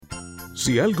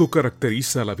Si algo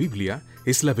caracteriza a la Biblia,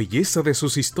 es la belleza de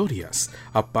sus historias,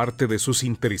 aparte de sus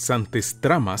interesantes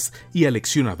tramas y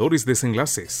aleccionadores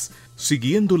desenlaces,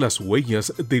 siguiendo las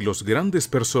huellas de los grandes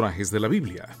personajes de la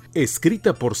Biblia,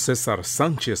 escrita por César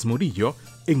Sánchez Murillo,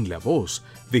 en la voz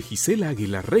de Gisela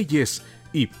Aguilar Reyes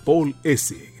y Paul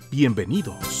S.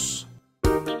 Bienvenidos.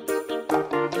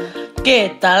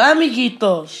 ¿Qué tal,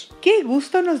 amiguitos? Qué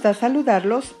gusto nos da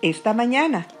saludarlos esta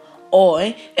mañana.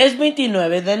 Hoy es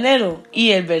 29 de enero y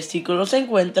el versículo se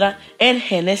encuentra en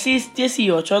Génesis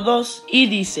 18:2 y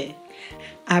dice: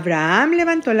 Abraham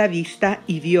levantó la vista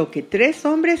y vio que 3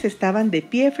 hombres estaban de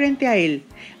pie frente a él.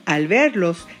 Al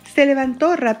verlos, se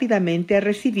levantó rápidamente a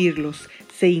recibirlos.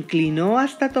 Se inclinó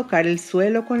hasta tocar el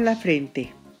suelo con la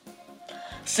frente.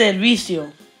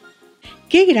 Servicio.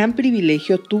 Qué gran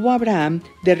privilegio tuvo Abraham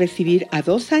de recibir a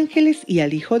 2 ángeles y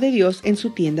al Hijo de Dios en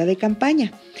su tienda de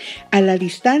campaña. A la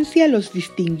distancia los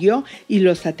distinguió y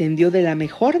los atendió de la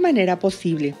mejor manera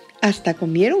posible. Hasta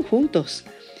comieron juntos.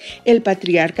 El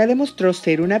patriarca demostró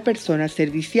ser una persona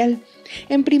servicial.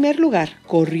 En primer lugar,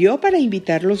 corrió para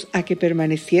invitarlos a que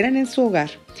permanecieran en su hogar.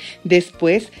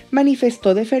 Después,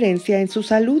 manifestó deferencia en su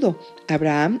saludo.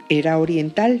 Abraham era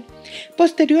oriental.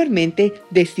 Posteriormente,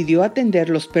 decidió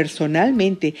atenderlos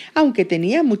personalmente. Aunque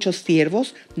tenía muchos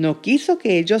siervos, no quiso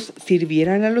que ellos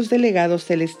sirvieran a los delegados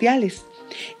celestiales.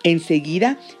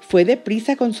 Enseguida, fue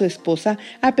deprisa con su esposa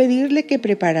a pedirle que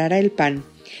preparara el pan.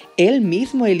 Él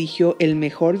mismo eligió el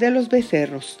mejor de los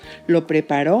becerros, lo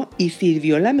preparó y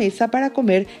sirvió la mesa para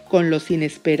comer con los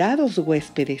inesperados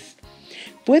huéspedes.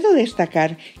 Puedo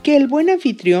destacar que el buen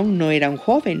anfitrión no era un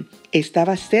joven,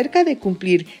 estaba cerca de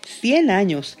cumplir 100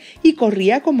 años y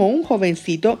corría como un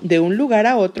jovencito de un lugar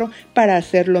a otro para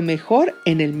hacerlo mejor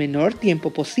en el menor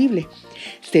tiempo posible.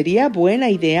 Sería buena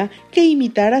idea que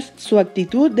imitaras su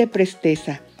actitud de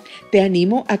presteza. Te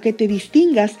animo a que te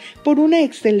distingas por una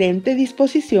excelente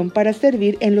disposición para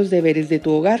servir en los deberes de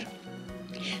tu hogar.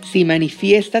 Si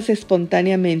manifiestas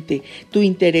espontáneamente tu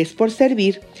interés por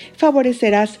servir,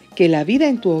 favorecerás que la vida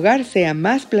en tu hogar sea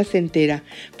más placentera,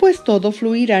 pues todo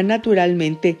fluirá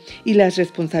naturalmente y las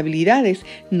responsabilidades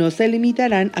no se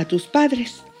limitarán a tus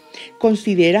padres.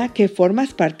 Considera que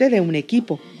formas parte de un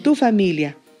equipo, tu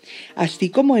familia. Así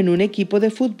como en un equipo de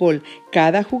fútbol,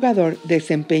 cada jugador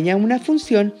desempeña una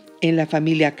función, en la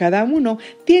familia cada uno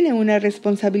tiene una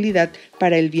responsabilidad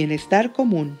para el bienestar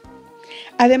común.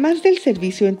 Además del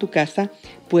servicio en tu casa,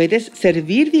 puedes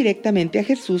servir directamente a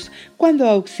Jesús cuando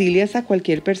auxilias a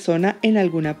cualquier persona en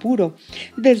algún apuro,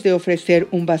 desde ofrecer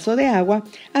un vaso de agua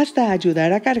hasta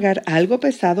ayudar a cargar algo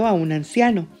pesado a un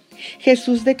anciano.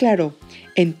 Jesús declaró: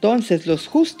 entonces los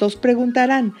justos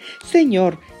preguntarán: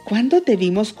 Señor, ¿cuándo te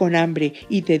vimos con hambre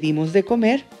y te dimos de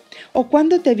comer? ¿O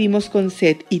cuándo te vimos con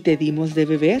sed y te dimos de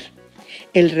beber?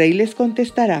 El rey les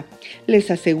contestará: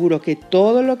 les aseguro que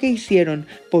todo lo que hicieron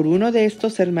por uno de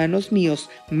estos hermanos míos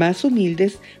más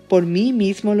humildes, por mí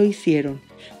mismo lo hicieron.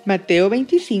 Mateo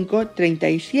 25,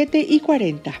 37 y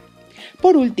 40.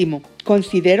 Por último,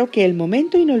 considero que el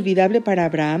momento inolvidable para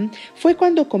Abraham fue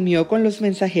cuando comió con los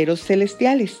mensajeros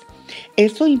celestiales.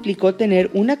 Eso implicó tener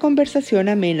una conversación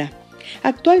amena.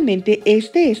 Actualmente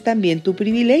este es también tu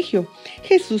privilegio.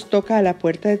 Jesús toca a la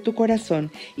puerta de tu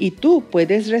corazón y tú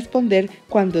puedes responder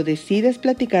cuando decides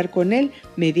platicar con Él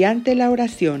mediante la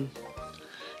oración.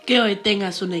 Que hoy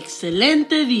tengas un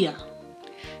excelente día.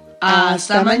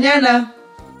 ¡Hasta mañana!